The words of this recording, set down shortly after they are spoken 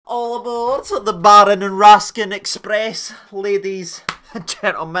All aboard the Barron and Raskin Express, ladies and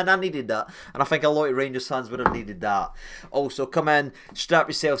gentlemen. I needed that, and I think a lot of Rangers fans would have needed that. Also, come in, strap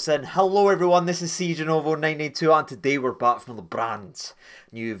yourselves in. Hello everyone, this is Cenovo992, and today we're back from the brand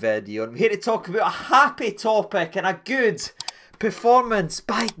new video. And we're here to talk about a happy topic and a good performance.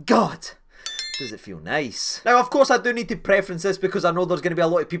 By God, does it feel nice? Now, of course, I do need to preference this because I know there's going to be a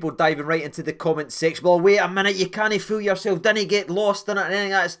lot of people diving right into the comment section. Well, wait a minute, you can't fool yourself. Didn't get lost in it and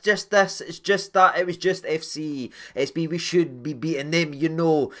anything. It's just this, it's just that. It was just Fcsb. We should be beating them. You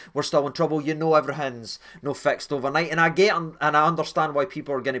know, we're still in trouble. You know, everything's no fixed overnight. And I get and I understand why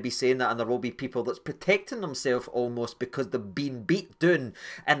people are going to be saying that, and there will be people that's protecting themselves almost because they've been beat down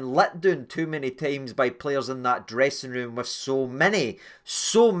and let down too many times by players in that dressing room with so many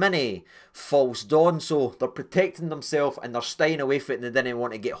false dawns. So they're protecting themselves and they're staying away from it, and they didn't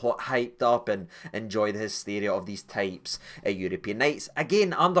want to get hot hyped up and enjoy the hysteria of these types of European nights.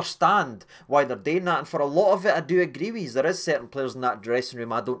 Again, I understand why they're doing that, and for a lot of it I do agree with you. There is certain players in that dressing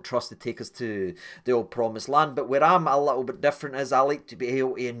room I don't trust to take us to the old promised land, but where I'm a little bit different is I like to be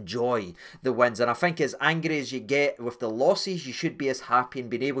able to enjoy the wins, and I think as angry as you get with the losses, you should be as happy and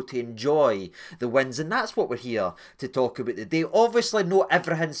being able to enjoy the wins, and that's what we're here to talk about today. Obviously not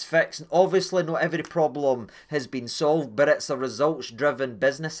everything's fixed, and obviously not every problem has been solved, but it's a results driven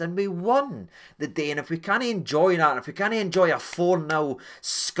business, and we won the day. And if we can't enjoy that, and if we can't enjoy a 4-0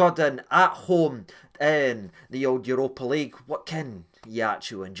 scudding at home in the old Europa League, what can you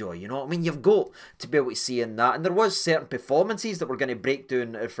actually enjoy? You know what I mean? You've got to be able to see in that, and there was certain performances that we're going to break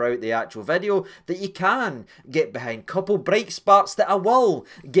down throughout the actual video that you can get behind. Couple bright sparks that I will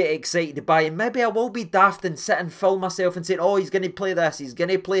get excited by, and maybe I will be daft and sit and film myself and say, oh, he's going to play this, he's going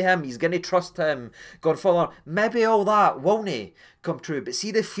to play him, he's going to trust him going forward. Maybe all that won't come true, but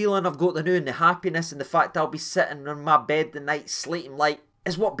see the feeling I've got the new and the happiness and the fact I'll be sitting on my bed tonight sleeping like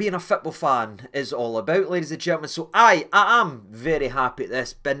is what being a football fan is all about, ladies and gentlemen. So I am very happy at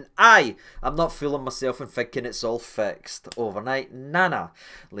this, but I'm not fooling myself and thinking it's all fixed overnight. Nah,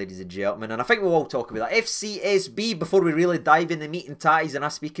 ladies and gentlemen. And I think we'll all talk about that. Fcsb, before we really dive in the meat and tatties and I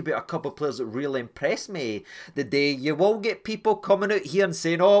speak about a couple of players that really impressed me the day, you will get people coming out here and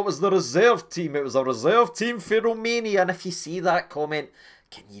saying, oh, it was the reserve team. It was a reserve team for Romania. And if you see that comment,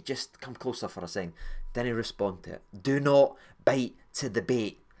 can you just come closer for a second? Didn't respond to it. Do not bite to the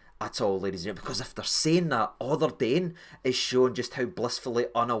bait at all, ladies and gentlemen, because if they're saying that, all they're doing is showing just how blissfully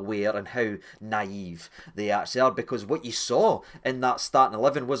unaware and how naive they actually are, because what you saw in that starting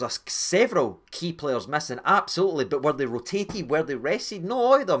 11 was several key players missing, absolutely, but were they rotated, were they rested? No,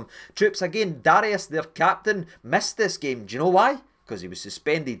 all of them. Troops, again, Darius, their captain, missed this game. Do you know why? Because he was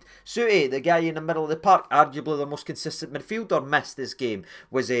suspended. Suti, the guy in the middle of the park, arguably the most consistent midfielder, missed this game.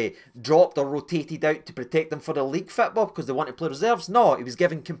 Was he dropped or rotated out to protect them for the league football because they want to play reserves? No, he was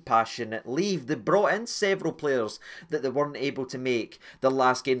given compassionate leave. They brought in several players that they weren't able to make the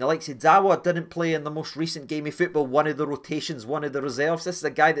last game. The likes of Zawa didn't play in the most recent game of football, one of the rotations, one of the reserves. This is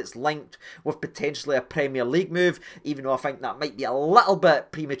a guy that's linked with potentially a Premier League move, even though I think that might be a little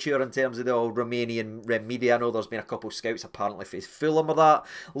bit premature in terms of the old Romanian media. I know there's been a couple of scouts apparently fool him with that,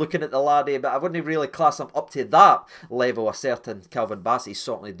 looking at the laddie, but I wouldn't really class him up to that level. A certain Calvin Bassey's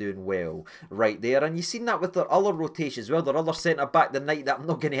certainly doing well right there, and you've seen that with their other rotations well. Their other centre back the night that I'm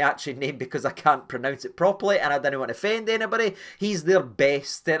not going to actually name because I can't pronounce it properly and I didn't want to offend anybody, he's their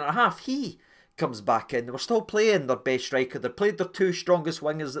best centre half. He comes back in. They were still playing their best striker. They played their two strongest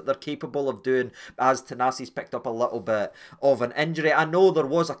wingers that they're capable of doing, as Tenaci's picked up a little bit of an injury. I know there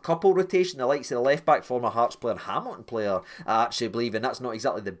was a couple rotation, the likes of the left back, former Hearts player, Hamilton player, I actually believe, and that's not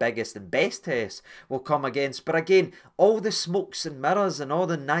exactly the biggest and best test will come against. But again, all the smokes and mirrors and all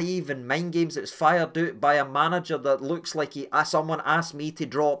the naive and mind games that was fired out by a manager that looks like someone asked me to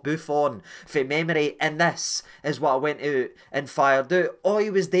drop Buffon from memory, and this is what I went out and fired out. All he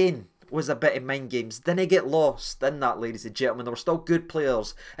was doing was a bit of mind games. Didn't get lost in that, ladies and gentlemen. There were still good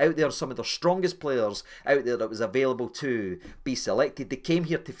players out there, some of the strongest players out there that was available to be selected. They came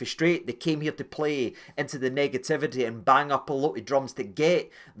here to frustrate, they came here to play into the negativity and bang up a lot of drums to get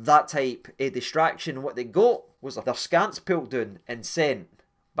that type of distraction. What they got was their scants pulled down and sent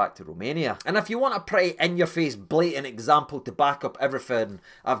back to Romania. And if you want a pretty in-your-face, blatant example to back up everything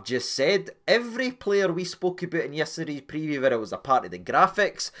I've just said, every player we spoke about in yesterday's preview video was a part of the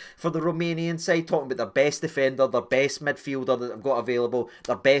graphics for the Romanian side, talking about their best defender, their best midfielder that they've got available,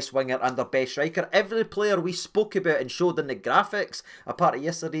 their best winger and their best striker. Every player we spoke about and showed in the graphics, a part of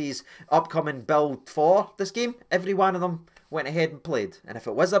yesterday's upcoming build for this game, every one of them went ahead and played. And if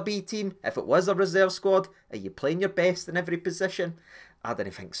it was a B team, if it was a reserve squad, are you playing your best in every position? I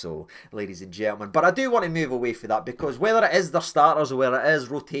didn't think so, ladies and gentlemen. But I do want to move away from that, because whether it is their starters or whether it is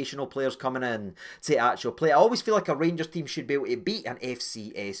rotational players coming in to actual play, I always feel like a Rangers team should be able to beat an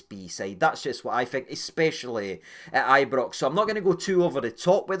Fcsb side. That's just what I think, especially at Ibrox. So I'm not going to go too over the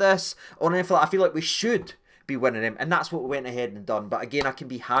top with this or anything. I feel like we should be winning him, and that's what we went ahead and done. But again, I can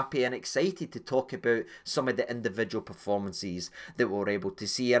be happy and excited to talk about some of the individual performances that we were able to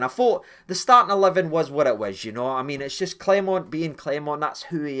see. And I thought the starting 11 was what it was, you know. I mean, it's just Clement being Clement. That's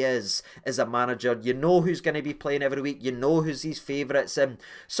who he is as a manager. You know who's going to be playing every week. You know who's his favourites. And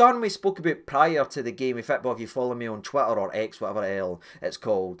something we spoke about prior to the game of football, if you follow me on Twitter or X, whatever the hell it's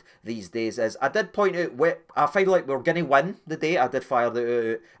called these days, is I did point out, I feel like we were going to win the day. I did fire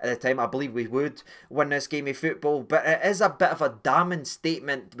the out at the time. I believe we would win this game of football, but it is a bit of a damning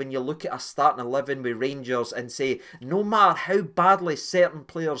statement when you look at a starting 11 with Rangers and say, no matter how badly certain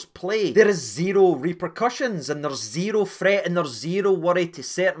players play, there is zero repercussions and there's zero threat and there's zero worry to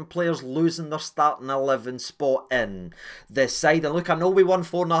certain players losing their starting 11 spot in this side. And look, I know we won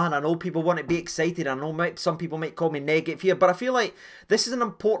 4-0, I know people want to be excited, I know some people might call me negative here, but I feel like this is an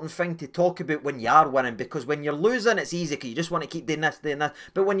important thing to talk about when you are winning, because when you're losing, it's easy because you just want to keep doing this,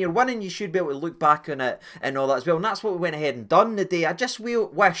 but when you're winning, you should be able to look back on it and all that as well. And that's what we went ahead and done today. I just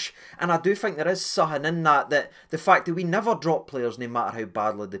wish, and I do think there is something in that the fact that we never drop players no matter how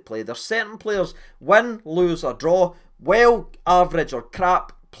badly they play. There's certain players, win, lose or draw, well, average or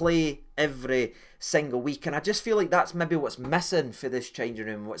crap, play every single week, and I just feel like that's maybe what's missing for this changing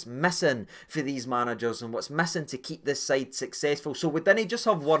room, what's missing for these managers, and what's missing to keep this side successful. So we didn't just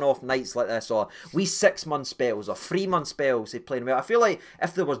have one-off nights like this, or 6-month spells, or 3-month spells of playing well. I feel like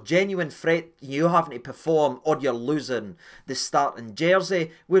if there was genuine threat, you having to perform, or you're losing the starting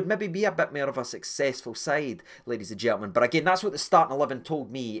jersey, would maybe be a bit more of a successful side, ladies and gentlemen. But again, that's what the starting 11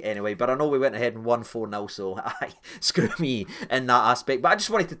 told me anyway, but I know we went ahead and won 4-0, so screw me in that aspect. But I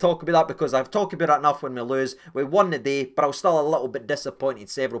just wanted to talk about that because I've talked about it enough when we lose. We won the day, but I was still a little bit disappointed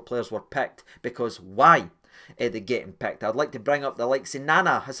several players were picked, because why are they getting picked? I'd like to bring up the likes of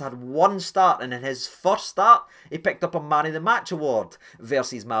Nana. Has had one start, and in his first start he picked up a Man of the Match award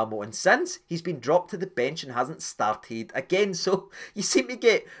versus Malmo, and since he's been dropped to the bench and hasn't started again. So we seem to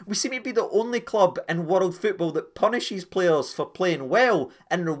be the only club in world football that punishes players for playing well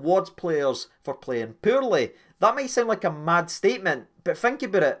and rewards players for playing poorly. That might sound like a mad statement, but think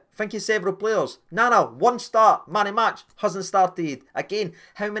about it. Think of several players. Nana, one start, man of match, hasn't started. Again,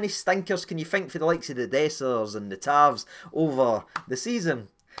 how many stinkers can you think for the likes of the Dessers and the Tavs over the season?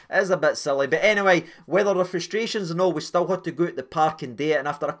 It is a bit silly, but anyway, whether the frustrations and all, we still had to go out the park and do it, and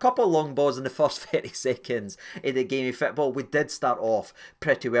after a couple of long balls in the first 30 seconds of the game of football, we did start off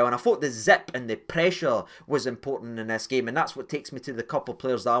pretty well, and I thought the zip and the pressure was important in this game, and that's what takes me to the couple of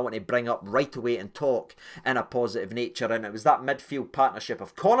players that I want to bring up right away and talk in a positive nature, and it was that midfield partnership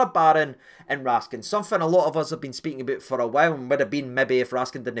of Connor Barron and Raskin, something a lot of us have been speaking about for a while, and would have been maybe if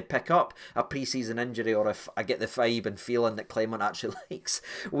Raskin didn't pick up a pre-season injury, or if I get the vibe and feeling that Clement actually likes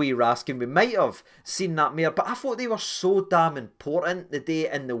wee Raskin, we might have seen that more. But I thought they were so damn important the day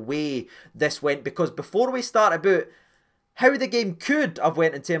and the way this went, because before we start about how the game could have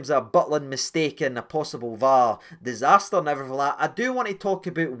went in terms of a butland mistake and a possible VAR disaster and everything like that, I do want to talk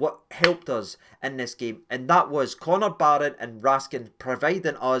about what helped us in this game, and that was Connor Barron and Raskin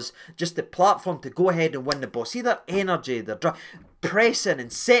providing us just the platform to go ahead and win the ball. See their energy, their pressing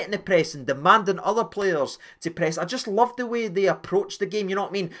and setting the press and demanding other players to press. I just love the way they approached the game, you know what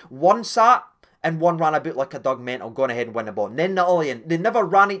I mean? One sat and one ran about like a dog mental, going ahead and win the ball. And then the other end, they never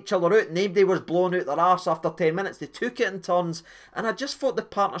ran each other out. Nobody was blowing out their arse after 10 minutes. They took it in turns. And I just thought the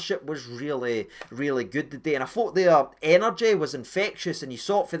partnership was really, really good today. And I thought their energy was infectious. And you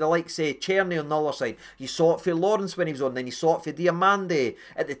saw it for the likes of Cerny on the other side. You saw it for Lawrence when he was on. Then you saw it for Igamane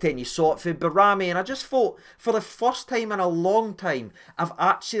at the 10. You saw it for Barron. And I just thought, for the first time in a long time, I've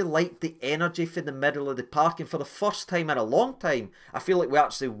actually liked the energy for the middle of the park. And for the first time in a long time, I feel like we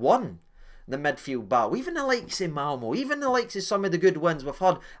actually won the midfield battle. Even the likes of Malmo, even the likes of some of the good wins we've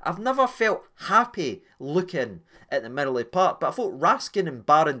had, I've never felt happy looking at the middle of the park. But I thought Raskin and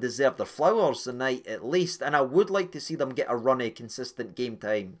Barron deserved their flowers tonight at least, and I would like to see them get a run of consistent game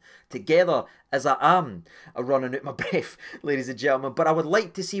time together, as I am running out my breath, ladies and gentlemen. But I would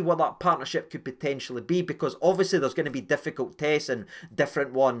like to see what that partnership could potentially be, because obviously there's going to be difficult tests and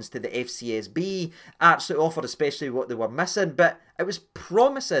different ones to the Fcsb actually offered, especially what they were missing. But it was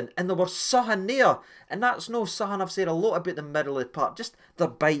promising, and there was something there, and that's no something I've said a lot about the middle of the park, just the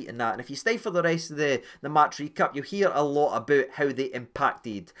bite in that. And if you stay for the rest of the the match recap, you'll hear a lot about how they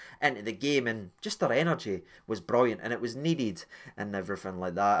impacted into the game, and just their energy was brilliant and it was needed and everything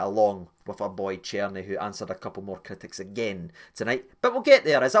like that, along with our boy Cerny, who answered a couple more critics again tonight. But we'll get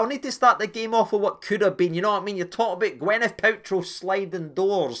there, as I'll need to start the game off with what could have been. You know what I mean? You talk about Gwyneth Paltrow sliding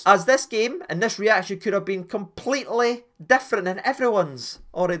doors, as this game and this reaction could have been completely different, and everyone's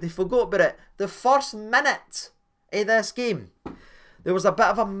already forgot about it. The first minute of this game, there was a bit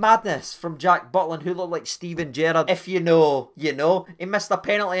of a madness from Jack Butland, who looked like Steven Gerrard. If you know, you know. He missed a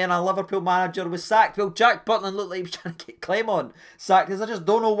penalty and a Liverpool manager was sacked. Well, Jack Butland looked like he was trying to get Clement sacked, because I just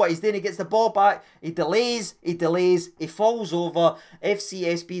don't know what he's doing. He gets the ball back, he delays, he falls over.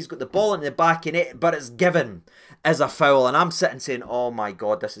 Fcsb's got the ball in the back in it, but it's given as a foul. And I'm sitting saying, oh my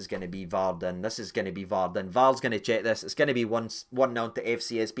God, this is going to be VAR'd in. This is going to be VAR'd in. VAR's going to check this. It's going to be 1-0 to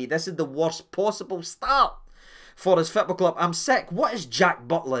Fcsb. This is the worst possible start for his football club. I'm sick. What is Jack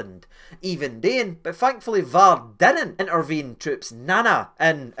Butland even doing? But thankfully VAR didn't intervene, troops. Nana.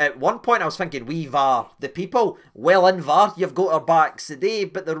 And at one point I was thinking, we VAR, the people, well in VAR, you've got our backs today.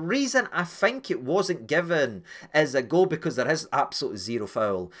 But the reason I think it wasn't given is a goal, because there is absolutely zero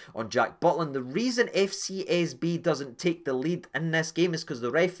foul on Jack Butland. The reason Fcsb doesn't take the lead in this game is because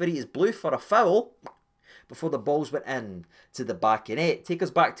the referee is blew for a foul before the balls went in to the back in it. Take us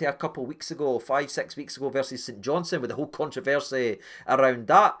back to a couple of weeks ago, 5-6 weeks ago, versus St Johnstone, with the whole controversy around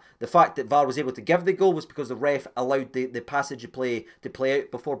that. The fact that VAR was able to give the goal was because the ref allowed the passage of play to play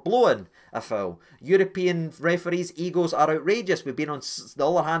out before blowing a foul. European referees' egos are outrageous. We've been on the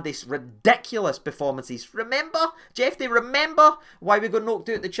other hand, these ridiculous performances. Remember, Jeff, do you remember why we got knocked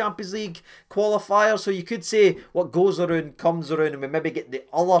out at the Champions League qualifier? So you could say what goes around comes around, and we maybe get the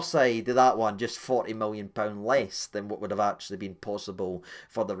other side of that one, just £40 million less than what would have actually been possible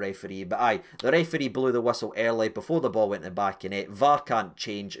for the referee. But aye, the referee blew the whistle early before the ball went in the back in it. VAR can't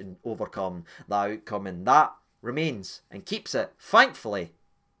change and overcome that outcome, and that remains and keeps it, thankfully,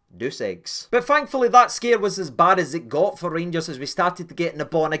 deuce eggs. But thankfully that scare was as bad as it got for Rangers, as we started to get in the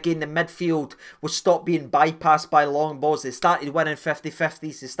ball, and again the midfield was stopped being bypassed by long balls. They started winning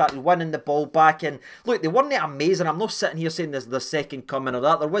 50-50s, they started winning the ball back, and look, they weren't amazing. I'm not sitting here saying there's the second coming or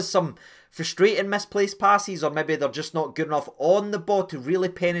that. There was some frustrating misplaced passes, or maybe they're just not good enough on the ball to really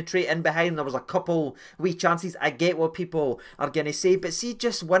penetrate in behind. There was a couple wee chances. I get what people are going to say, but see,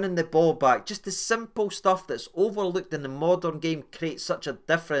 just winning the ball back, just the simple stuff that's overlooked in the modern game creates such a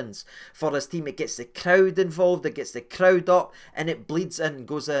difference for this team. It gets the crowd involved, it gets the crowd up, and it bleeds in and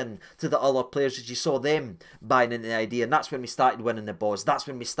goes in to the other players, as you saw them buying into the idea. And that's when we started winning the balls. That's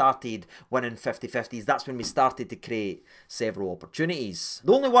when we started winning 50-50s. That's when we started to create several opportunities.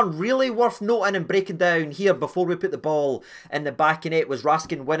 The only one really worth noting and breaking down here before we put the ball in the back in it was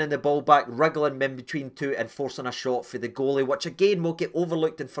Raskin winning the ball back, wriggling in between two and forcing a shot for the goalie, which again will get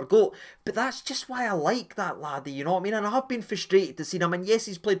overlooked and forgot. But that's just why I like that laddie, you know what I mean? And I have been frustrated to see him, and yes,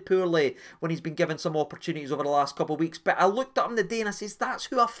 he's played poorly when he's been given some opportunities over the last couple of weeks, but I looked at him the day and I says, that's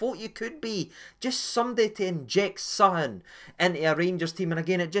who I thought you could be. Just somebody to inject something into a Rangers team. And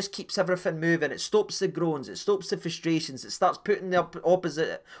again, it just keeps everything moving. It stops the groans, it stops the frustrations, it starts putting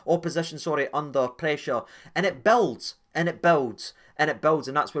the opposition under pressure, and it builds and it builds and it builds,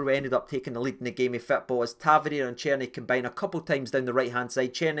 and that's where we ended up taking the lead in the game of football, as Tavernier and Cerny combine a couple times down the right hand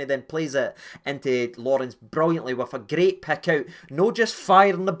side. Cerny then plays it into Lawrence brilliantly with a great pick out, no just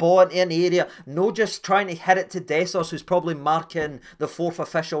firing the ball into an area, no just trying to hit it to Desos, who's probably marking the fourth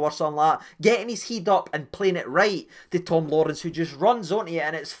official or something like that, getting his head up and playing it right to Tom Lawrence, who just runs onto it.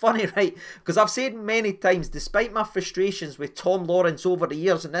 And it's funny, right, because I've said many times, despite my frustrations with Tom Lawrence over the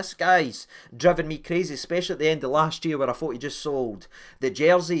years, and this guy's driven me crazy, especially at the end of last year where I thought he just sold the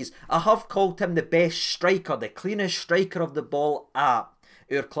jerseys, I have called him the best striker, the cleanest striker of the ball at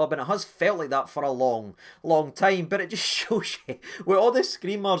our club, and it has felt like that for a long time. But it just shows you, with all the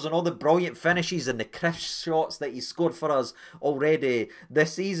screamers and all the brilliant finishes and the crisp shots that he scored for us already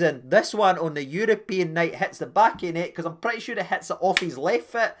this season, this one on the European night hits the back of net, because I'm pretty sure it hits it off his left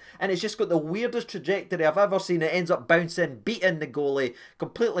foot, and it's just got the weirdest trajectory I've ever seen. It ends up bouncing, beating the goalie,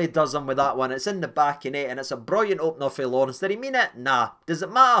 completely does him with that one. It's in the back of net, and it's a brilliant opener for Lawrence. Did he mean it? Nah. Does it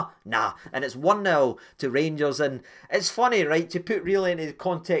matter? Nah. And it's 1-0 to Rangers, and it's funny, right, to put really into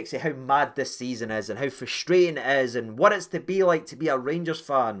context of how mad this season is and how frustrating it is and what it's to be like to be a Rangers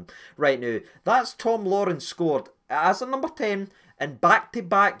fan right now. That's Tom Lawrence scored as a number 10 in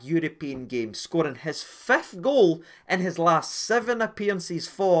back-to-back European games, scoring his 5th goal in his last 7 appearances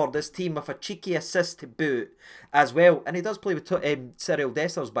for this team with a cheeky assist to boot as well. And he does play with Cyril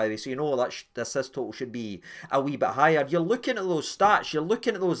Dessers, by the way, so you know that the assist total should be a wee bit higher. You're looking at those stats, you're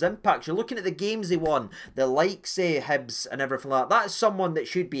looking at those impacts, you're looking at the games he won, the likes of Hibs and everything like that. That is someone that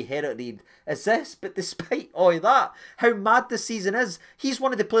should be heralded as this, but despite all that, how mad this season is, he's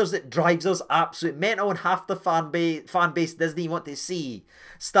one of the players that drives us absolute mental, and half the fan base doesn't even want to see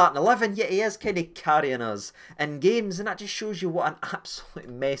starting 11, yet he is kind of carrying us in games, and that just shows you what an absolute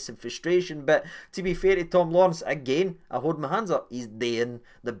mess and frustration. But to be fair to Tom Lawrence, again, I hold my hands up, he's doing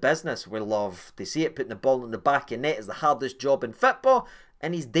the business. We love to see it. Putting the ball in the back of net is the hardest job in football,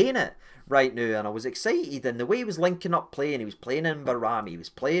 and he's doing it right now. And I was excited, and the way he was linking up playing, he was playing in Barron, he was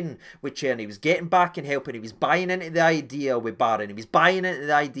playing with Cerny, he was getting back and helping, he was buying into the idea with Barron, he was buying into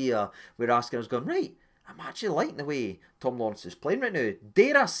the idea with Raskin. I was going, right, I'm actually liking the way Tom Lawrence is playing right now.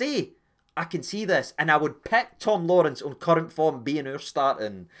 Dare I say, I can see this, and I would pick Tom Lawrence on current form being our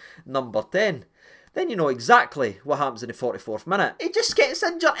starting number 10. Then you know exactly what happens in the 44th minute. He just gets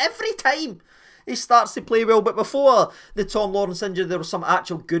injured every time he starts to play well. But before the Tom Lawrence injury, there was some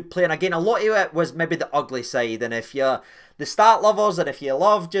actual good play. And again, a lot of it was maybe the ugly side. And if you're the stat lovers, and if you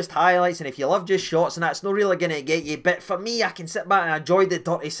love just highlights, and if you love just shots, and that's not really going to get you. But for me, I can sit back and enjoy the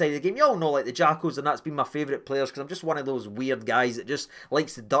dirty side of the game. You all know, like the Jackals, and that's been my favourite players, because I'm just one of those weird guys that just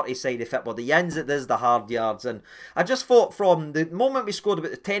likes the dirty side of football. The ins, it is the hard yards. And I just thought from the moment we scored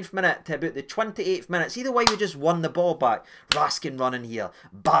about the 10th minute to about the 28th minute, see the way we just won the ball back. Raskin running here,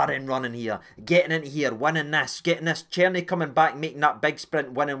 Barron running here, getting into here, winning this, getting this, Cerny coming back, making that big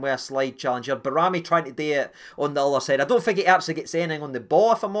sprint, winning with a slide challenger, Barami trying to do it on the other side. I don't think he actually gets anything on the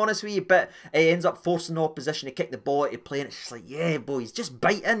ball, if I'm honest with you, but he ends up forcing the opposition to kick the ball out to play, and it's just like, yeah, boys, just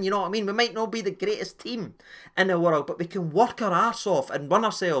bite in, you know what I mean? We might not be the greatest team in the world, but we can work our arse off and run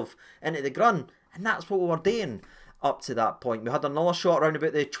ourselves into the ground, and that's what we were doing up to that point. We had another shot around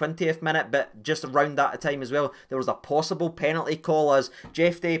about the 20th minute, but just around that time as well, there was a possible penalty call as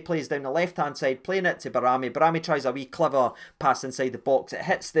Jeff Day plays down the left-hand side, playing it to Barami. Barami tries a wee clever pass inside the box. It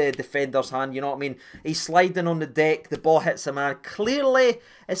hits the defender's hand, you know what I mean? He's sliding on the deck, the ball hits him, and clearly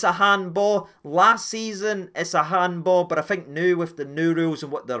it's a handball. Last season, it's a handball, but I think now with the new rules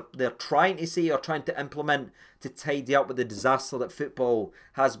and what they're trying to say or trying to implement to tidy up with the disaster that football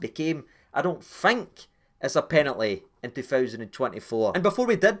has become, I don't think it's a penalty in 2024. And before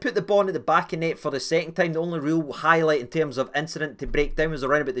we did put the ball into the back of net for the second time, the only real highlight in terms of incident to break down was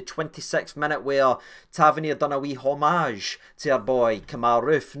around about the 26th minute, where Tavernier done a wee homage to our boy Kamal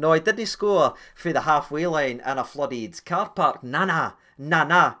Roof. No, he didn't score through the halfway line in a flooded car park.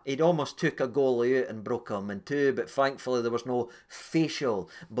 Nah, he'd almost took a goalie out and broke him in two, but thankfully there was no facial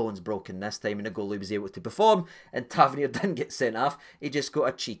bones broken this time, and the goalie was able to perform, and Tavernier didn't get sent off. He just got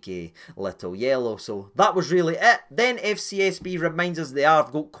a cheeky little yellow. So that was really it. Then Fcsb reminds us they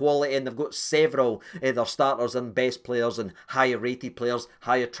have got quality, and they've got several of their starters and best players and higher rated players,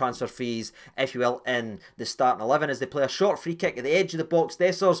 higher transfer fees, if you will, in the starting 11 as they play a short free kick at the edge of the box.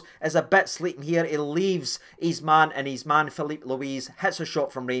 Dessers is a bit sleeping here. He leaves his man, and his man Philippe Louise hits a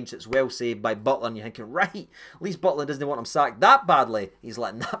shot from range that's well saved by Butland. You're thinking, right, at least Butland doesn't want him sacked that badly. He's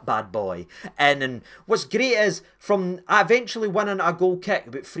letting that bad boy in. And what's great is, from eventually winning a goal kick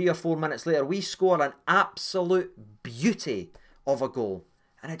about 3 or 4 minutes later, we score an absolute beauty of a goal,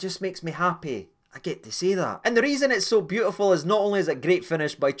 and it just makes me happy I get to say that. And the reason it's so beautiful is not only is it a great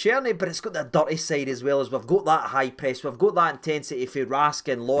finish by Cerny, but it's got the dirty side as well, as we've got that high press, we've got that intensity for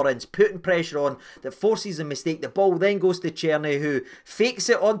Raskin, Lawrence, putting pressure on that forces a mistake. The ball then goes to Cerny, who fakes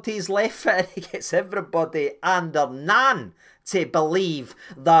it onto his left foot, and he gets everybody and their nan to believe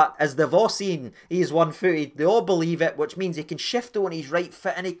that, as they've all seen, he's one-footed. They all believe it, which means he can shift on his right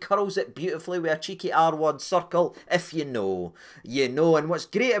foot, and he curls it beautifully with a cheeky R1 circle. If you know, you know. And what's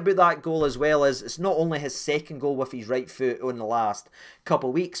great about that goal as well is it's not only his second goal with his right foot on the last couple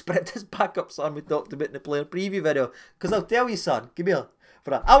of weeks, but it does back up something we talked about in the player preview video. Because I'll tell you, son, give me a...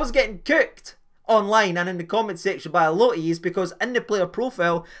 I was getting cooked online and in the comment section by a lot of yous, because in the player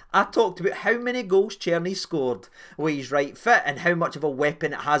profile I talked about how many goals Cerny scored with his right foot and how much of a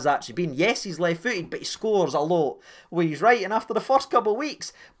weapon it has actually been. Yes, he's left footed, but he scores a lot with his right, and after the first couple of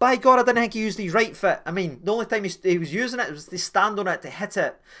weeks, by God, I didn't think he used his right foot. I mean, the only time he was using it was to stand on it to hit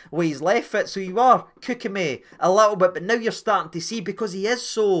it with his left foot. So you are cooking me a little bit, but now you're starting to see, because he is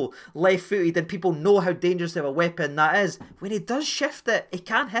so left footed and people know how dangerous of a weapon that is, when he does shift it, he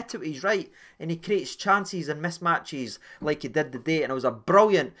can hit it with his right. and he creates chances and mismatches like he did today. And it was a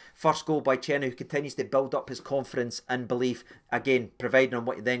brilliant first goal by Cerny, who continues to build up his confidence and belief, again, providing on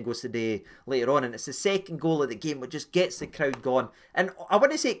what he then goes to do later on. And it's the second goal of the game which just gets the crowd going. And I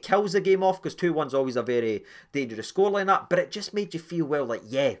wouldn't say it kills the game off, because 2-1's always a very dangerous scoreline, that, but it just made you feel, well, like,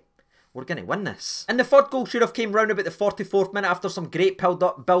 yeah, we're going to win this. And the third goal should have came round about the 44th minute after some great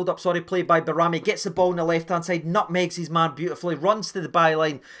build-up play by Barron. Gets the ball on the left-hand side, nutmegs his man beautifully, runs to the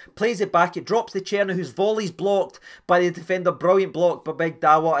byline, plays it back, it drops to Cerny, whose volley's blocked by the defender. Brilliant block by Big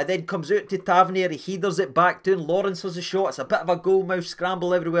Dawa. It then comes out to Tavernier, he headers it back to, and Lawrence has a shot. It's a bit of a goal-mouth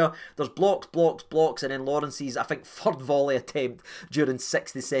scramble everywhere. There's blocks, and then Lawrence's, I think, third volley attempt during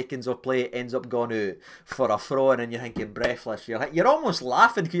 60 seconds of play ends up going out for a throw-in, and you're thinking, breathless. You're almost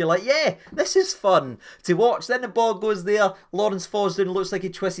laughing, because you're like, yeah, this is fun to watch. Then the ball goes there, Lawrence falls down, looks like he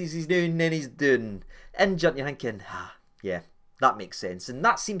twists his knee, and then he's down. Injured, you're thinking, yeah, that makes sense. And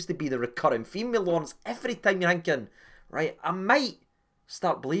that seems to be the recurring theme with Lawrence. Every time you're thinking, right, I might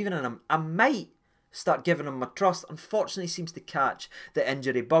start believing in him, I might start giving him my trust. Unfortunately, he seems to catch the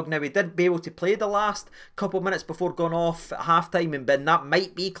injury bug. Now, he did be able to play the last couple of minutes before going off at half-time, and Ben, that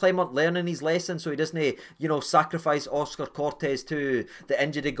might be Clement learning his lesson, so he doesn't, sacrifice Oscar Cortez to the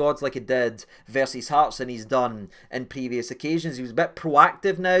injury gods like he did versus Hearts and he's done in previous occasions. He was a bit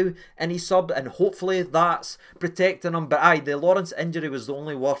proactive now in his sub, and hopefully that's protecting him. But the Lawrence injury was the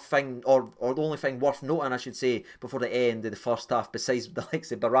only thing worth noting, I should say, before the end of the first half, besides the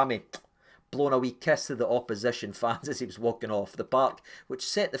likes of Barami blowing a wee kiss to the opposition fans as he was walking off the park, which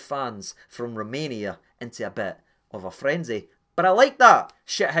set the fans from Romania into a bit of a frenzy. But I like that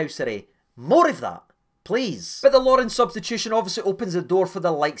shithousery. More of that, please. But the Lawrence substitution obviously opens the door for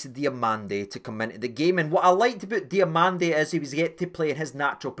the likes of Igamane to come into the game. And what I liked about Igamane is he was yet to play in his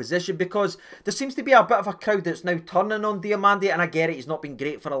natural position, because there seems to be a bit of a crowd that's now turning on Igamane, and I get it, he's not been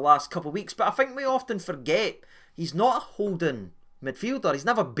great for the last couple of weeks, but I think we often forget he's not a holding midfielder. He's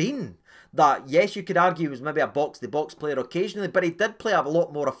never been that. Yes, you could argue he was maybe a box-to-box player occasionally, but he did play a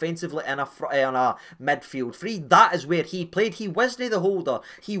lot more offensively in a midfield three. That is where he played. He wasn't the holder,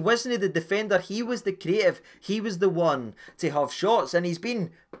 he wasn't the defender, he was the creative, he was the one to have shots, and he's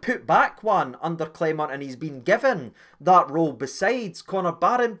been put back one under Clement, and he's been given that role besides Connor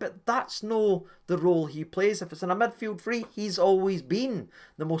Barron, but that's no the role he plays. If it's in a midfield three, he's always been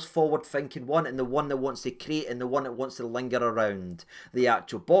the most forward-thinking one, and the one that wants to create, and the one that wants to linger around the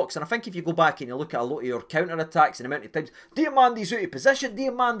actual box. And I think if you go back and you look at a lot of your counter-attacks and the amount of times Diamandi's out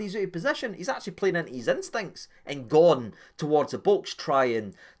of position, he's actually playing into his instincts and gone towards the box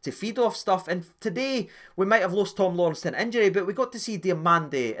trying to feed off stuff. And today we might have lost Tom Lawrence to an injury, but we got to see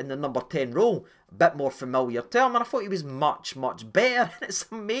Igamane in the number 10 role, a bit more familiar to him, and I thought he was much better. And it's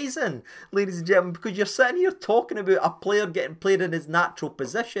amazing, ladies and gentlemen, because you're sitting here talking about a player getting played in his natural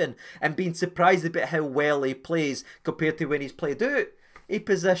position and being surprised about how well he plays compared to when he's played out a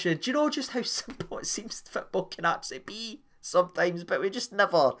position. Do you know just how simple it seems football can actually be sometimes? But we just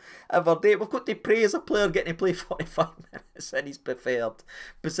never ever do. We've got to praise a player getting to play 45 minutes in his preferred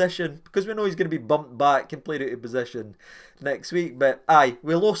position, because we know he's going to be bumped back and played out of position next week. But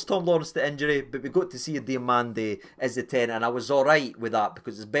we lost Tom Lawrence to injury, but we got to see Diamande as the 10, and I was alright with that,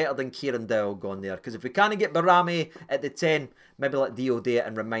 because it's better than Kieran Dowell gone there. Because if we can't get Barami at the 10, maybe let Dio do it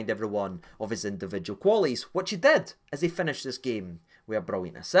and remind everyone of his individual qualities, which he did as he finished this game with a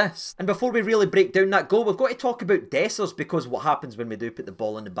brilliant assist. And before we really break down that goal, we've got to talk about Dessers, because what happens when we do put the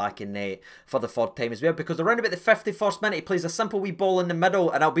ball in the back of net for the third time as well, because around about the 51st minute he plays a simple wee ball in the middle,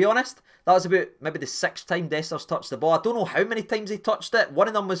 and I'll be honest, that was about maybe the 6th time Dessers touched the ball. I don't know how many times he touched it. One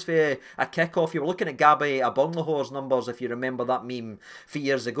of them was for a kick-off. You were looking at Gabi Abonglahore's numbers, if you remember that meme a few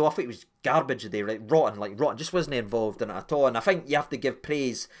years ago. I think it was garbage today, right? Rotten, just wasn't involved in it at all. And I think you have to give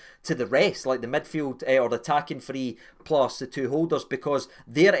praise to the rest, like the midfield or the attacking three plus the two holders, because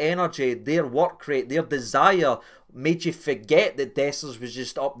their energy, their work rate, their desire made you forget that Dessers was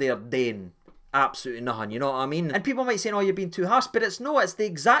just up there doing absolutely nothing, you know what I mean? And people might say, oh, you're being too harsh, but it's the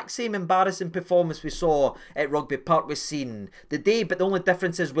exact same embarrassing performance we saw at Rugby Park was seen the day, but the only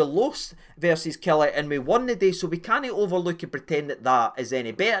difference is we lost versus Killie and we won the day, so we can't overlook and pretend that that is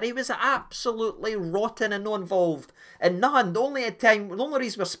any better. He was absolutely rotten and not involved in nothing. The only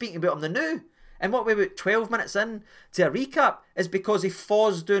reason we're speaking about him now, and what we're about 12 minutes in to a recap, is because he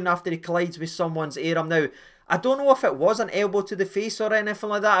falls down after he collides with someone's Aram. Now, I don't know if it was an elbow to the face or anything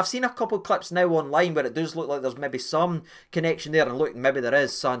like that. I've seen a couple of clips now online where it does look like there's maybe some connection there. And look, maybe there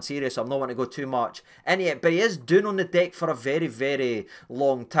is, sound serious. I'm not want to go too much into it. But he is down on the deck for a very, very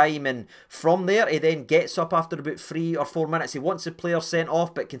long time. And from there, he then gets up after about 3 or 4 minutes. He wants the player sent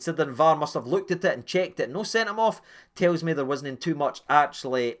off, but considering VAR must have looked at it and checked it and no sent him off, tells me there wasn't too much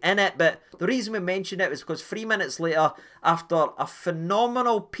actually in it. But the reason we mentioned it was because 3 minutes later, after a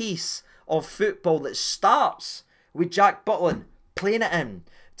phenomenal piece of football that starts with Jack Butland playing it in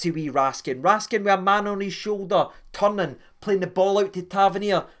to wee Raskin. Raskin with a man on his shoulder, turning, playing the ball out to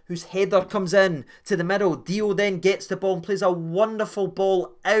Tavernier, whose header comes in to the middle. Dio then gets the ball and plays a wonderful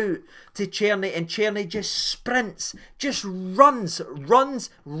ball out to Cerny, and Cerny just sprints, just runs.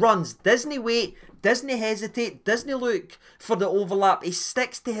 Doesn't wait, doesn't hesitate, doesn't look for the overlap. He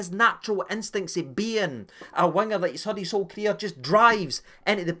sticks to his natural instincts of being a winger that he's had his whole career, just drives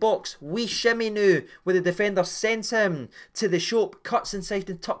into the box. Wee shimmy now, where the defender sends him to the shope, cuts inside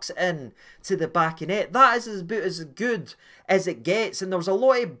and tucks it in to the back of net. That is about as good as it gets, and there was a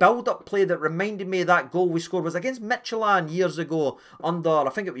lot of build-up play that reminded me of that goal we scored was against Michelin years ago under, I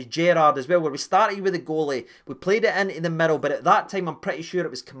think it was Gerrard as well, where we started with the goalie, we played it into the middle, but at that time I'm pretty sure it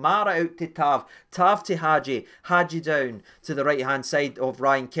was Kamara out to Tav to Hadji down to the right hand side of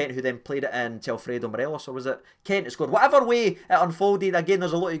Ryan Kent, who then played it in to Alfredo Morelos, or was it Kent who scored? Whatever way it unfolded, again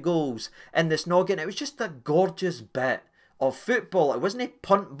there's a lot of goals in this noggin. It was just a gorgeous bit of football. It wasn't a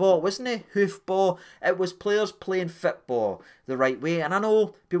punt ball, it wasn't a hoof ball, it was players playing football the right way. And I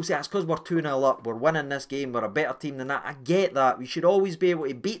know people say it's because we're 2-0 up, we're winning this game, we're a better team than that. I get that, we should always be able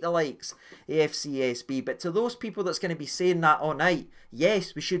to beat the likes of Fcsb, but to those people that's going to be saying that all night,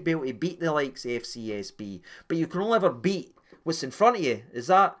 yes, we should be able to beat the likes of Fcsb, but you can only ever beat what's in front of you. Is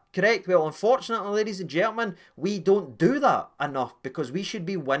that correct? Well, unfortunately, ladies and gentlemen, we don't do that enough because we should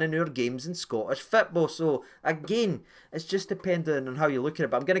be winning our games in Scottish football. So, again, it's just dependent on how you look at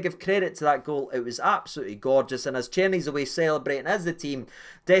it. But I'm going to give credit to that goal. It was absolutely gorgeous. And as Cerny's away celebrating as the team,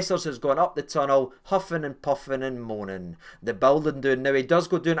 Dessers has gone up the tunnel, huffing and puffing and moaning. The building down. Now, he does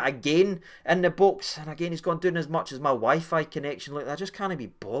go down again in the box. And again, he's gone down as much as my Wi-Fi connection. Look, I just can't be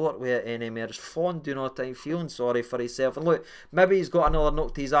bothered with it anymore. Just falling down all the time, feeling sorry for himself. And look, maybe he's got another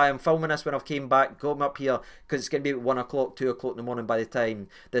knock to his eye. I'm filming this when I've came back, got him up here because it's going to be 1 o'clock, 2 o'clock in the morning by the time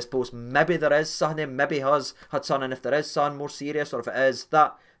this post. Maybe there is something, maybe he has had something, and if there is something more serious, or if it is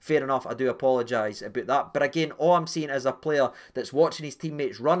that, fair enough, I do apologise about that. But again, all I'm seeing is a player that's watching his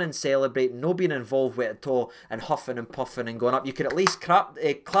teammates run and celebrate, no being involved with it at all, and huffing and puffing and going up. You could at least clap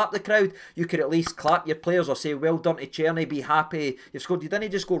the crowd, you could at least clap your players or say, well done to Cerny, be happy you've scored. You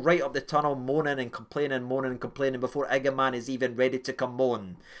didn't just go right up the tunnel moaning and complaining before Igamane is even ready to come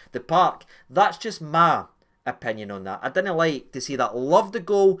on the park. That's just my opinion on that. I didn't like to see that. Loved the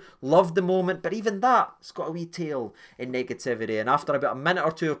goal, loved the moment, but even that, it's got a wee tail in negativity. And after about a minute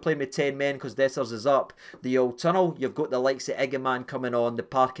or two of playing with 10 men, because Dessers is up the old tunnel, you've got the likes of Igamane coming on the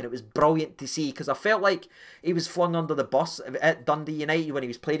park, and it was brilliant to see, because I felt like he was flung under the bus at Dundee United when he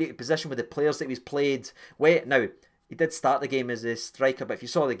was played out of position with the players that he was played with. Now, he did start the game as a striker, but if you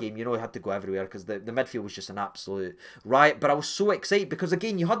saw the game, you know he had to go everywhere because the midfield was just an absolute riot. But I was so excited because,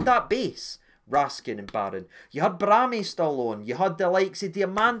 again, you had that base, Raskin and Barron. You had Brahmi still on. You had the likes of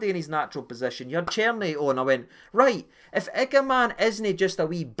Diamande in his natural position. You had Cerny on. I went, right, if Igamane isn't just a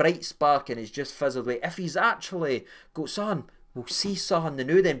wee bright spark and he's just fizzled away, if he's actually got something, we'll see something the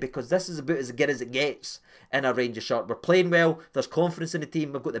new then, because this is about as good as it gets in a Rangers shirt. We're playing well. There's confidence in the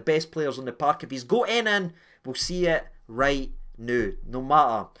team. We've got the best players on the park. If he's got in, we'll see it right now, no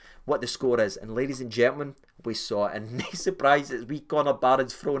matter what the score is. And ladies and gentlemen, we saw it, and no surprise, it's wee Connor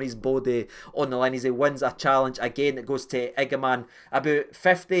Barron's thrown his body on the line as he wins a challenge again that goes to Igamane about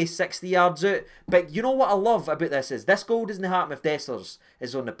 50, 60 yards out. But you know what I love about this goal doesn't happen if Dessers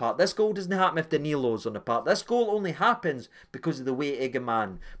is on the park. This goal doesn't happen if Danilo's on the park. This goal only happens because of the way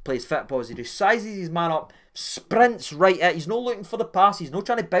Igamane plays football. He just sizes his man up, sprints right at. He's not looking for the pass. He's not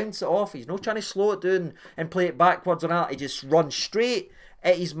trying to bounce it off. He's not trying to slow it down and play it backwards or that. He just runs straight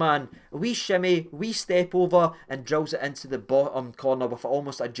at his man, a wee shimmy, wee step over, and drills it into the bottom corner with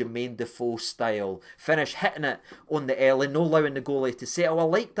almost a Jermaine Defoe style finish, hitting it on the early, no allowing the goalie to settle. I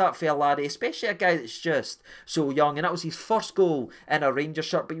like that for a laddie, especially a guy that's just so young, and that was his first goal in a Rangers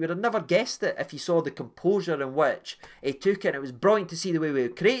shirt. But you would have never guessed it if you saw the composure in which he took it. And it was brilliant to see the way we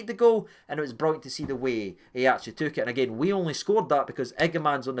created the goal, and it was brilliant to see the way he actually took it. And again, we only scored that because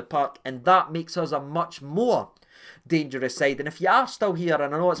Igamane's on the park, and that makes us a much more dangerous side. And if you are still here,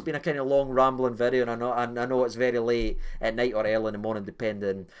 and I know it's been a kind of long rambling video, and I know it's very late at night or early in the morning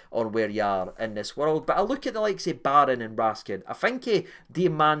depending on where you are in this world, but I look at the likes of Barron and Raskin. I think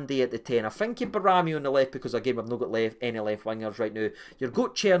Igamane at the 10. I think Barami on the left, because again I've not got any left wingers right now. You've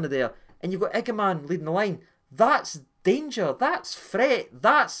got Cerny there, and you've got Igamane leading the line. That's danger, that's threat,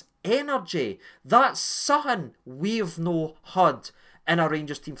 that's energy, that's something we've no had in a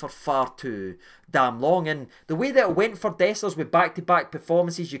Rangers team for far too damn long. And the way that it went for Dessers with back-to-back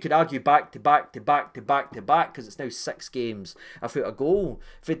performances, you could argue back-to-back, because it's now 6 games without a goal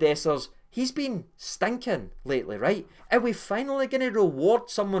for Dessers. He's been stinking lately, right? Are we finally going to reward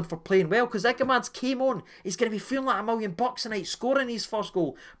someone for playing well? Because Igamane's came on. He's going to be feeling like $1 million tonight, scoring his first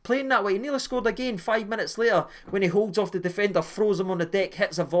goal, playing that way. He nearly scored again 5 minutes later when he holds off the defender, throws him on the deck,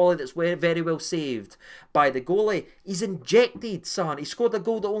 hits a volley that's very well saved by the goalie. He's injected, son. He scored a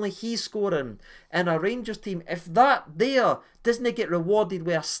goal that only he's scoring in a Rangers team. If that there doesn't get rewarded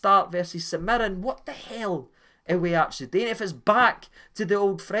with a start versus St Mirren, what the hell are we actually doing? If it's back to the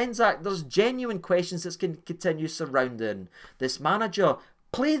old Friends Act, there's genuine questions that can continue surrounding this manager.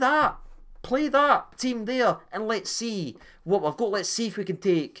 Play that team there, and let's see what we've got. Let's see if we can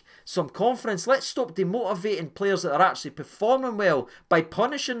take some confidence. Let's stop demotivating players that are actually performing well by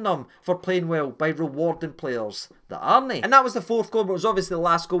punishing them for playing well, by rewarding players that aren't. And that was the 4th goal, but it was obviously the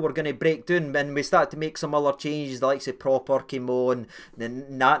last goal we're going to break down, and we started to make some other changes. The likes of Proper came on, then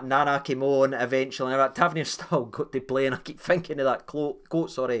Nana came on eventually. Now, Tavernier still got to play, and I keep thinking of that quote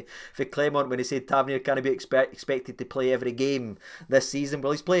for Clement when he said Tavernier can't be expected to play every game this season.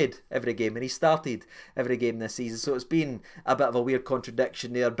 Well, he's played every game, and he started every game this season, so it's been a bit of a weird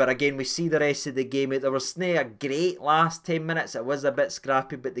contradiction there. But again, we see the rest of the game. There was not a great last 10 minutes. It was a bit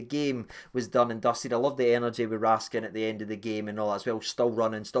scrappy, but the game was done and dusted. I love the energy with Raskin at the end of the game and all that as well. Still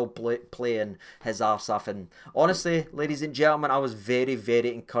running, still playing his arse off. And honestly, ladies and gentlemen, I was very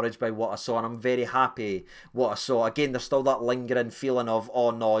encouraged by what I saw, and I'm very happy what I saw. Again, there's still that lingering feeling of,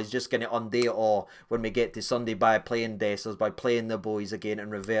 oh no, he's just going to undo it all when we get to Sunday by playing Dessers, by playing the boys again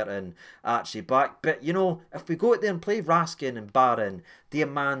and reverting actually back. But you know, if we go out there and play Raskin and Barron,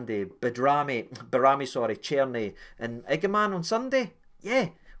 Diamande, Barami, Cerny and Igamane on Sunday, yeah,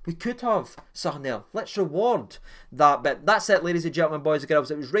 we could have something there. Let's reward that. But that's it, ladies and gentlemen, boys and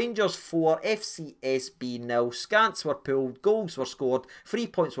girls. It was Rangers 4, Fcsb 0. Scants were pulled, goals were scored, 3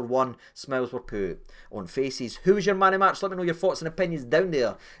 points were won, smiles were put on faces. Who was your man of match? Let me know your thoughts and opinions down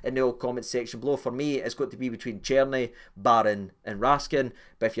there in the old comment section below. For me, it's got to be between Cerny, Barron and Raskin.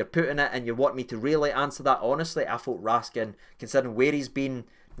 But if you're putting it and you want me to really answer that honestly, I thought Raskin, considering where he's been,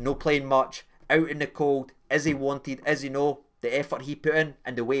 no playing much, out in the cold, is he wanted, is he no? The effort he put in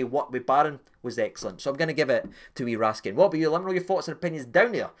and the way he worked with Barron was excellent. So I'm going to give it to wee Raskin. What about you? Let me know your thoughts and opinions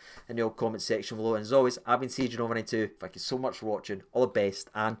down there in the old comment section below. And as always, I've been Siege92. Thank you so much for watching. All the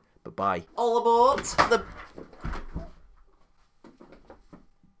best and bye-bye. All aboard the...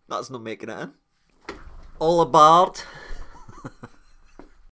 That's not making it in. All aboard